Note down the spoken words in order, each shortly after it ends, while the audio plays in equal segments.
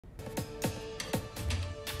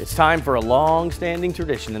It's time for a long-standing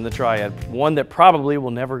tradition in the Triad, one that probably will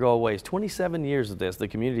never go away. It's 27 years of this. The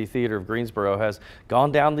Community Theater of Greensboro has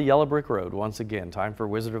gone down the yellow brick road once again. Time for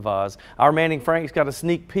Wizard of Oz. Our Manning Frank's got a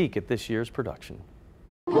sneak peek at this year's production.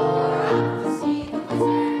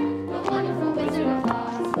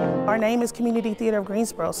 Our name is Community Theater of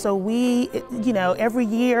Greensboro, so we, every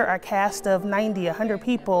year our cast of 90, 100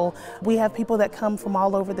 people, we have people that come from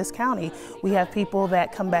all over this county. We have people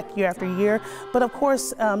that come back year after year, but of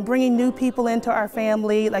course bringing new people into our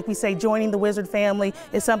family, like we say, joining the Wizard family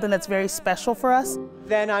is something that's very special for us.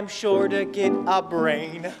 Then I'm sure to get a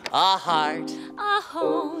brain, a heart, a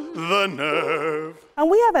home, the nerve. And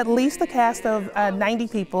we have at least a cast of 90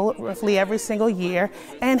 people, roughly every single year,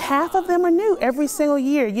 and half of them are new every single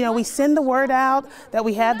year. We send the word out that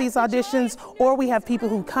we have these auditions, or we have people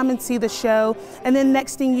who come and see the show, and then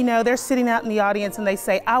next thing you know, they're sitting out in the audience and they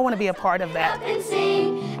say, I want to be a part of that. And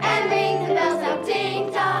sing and ring the bells out,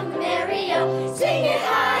 ding dong merry-o, sing it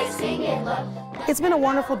high, sing it low. It's been a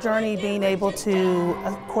wonderful journey being able to,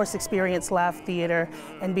 of course, experience live theater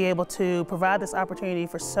and be able to provide this opportunity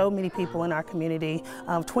for so many people in our community.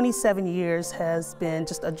 27 years has been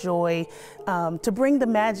just a joy to bring the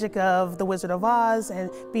magic of the Wizard of Oz and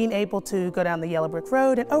being able to go down the yellow brick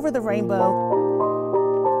road and over the rainbow.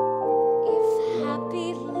 If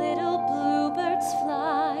happy little bluebirds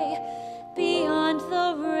fly beyond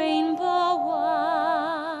the rainbow,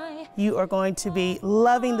 why? You are going to be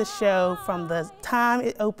loving the show from the time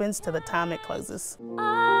it opens to the time it closes.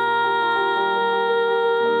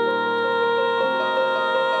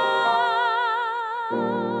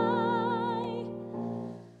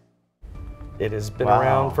 It has been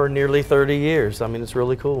around for nearly 30 years. I mean, it's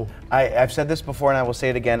really cool. I've said this before and I will say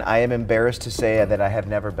it again. I am embarrassed to say that I have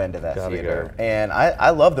never been to that theater. And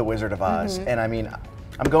I love the Wizard of Oz. And I mean,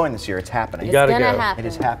 I'm going this year. It's happening. You gotta go. It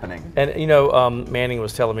is happening. And Manning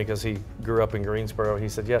was telling me, because he grew up in Greensboro, he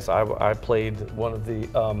said, yes, I played one of the,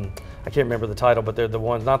 I can't remember the title, but they're the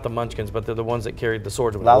ones, not the Munchkins, but they're the ones that carried the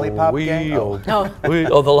swords. Lollipop Gang?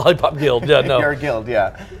 The Lollipop Guild. Yeah, no. Your guild,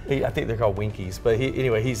 yeah. I think they're called Winkies. But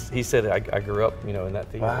he said, I grew up, in that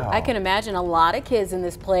theater. Wow. I can imagine a lot of kids in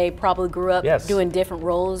this play probably grew up doing different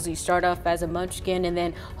roles. You start off as a Munchkin and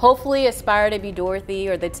then hopefully aspire to be Dorothy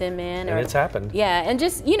or the Tin Man. And it's happened. Yeah, and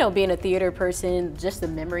just, being a theater person, just the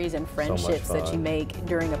memories and friendships that you make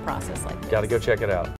during a process like this. Got to go check it out.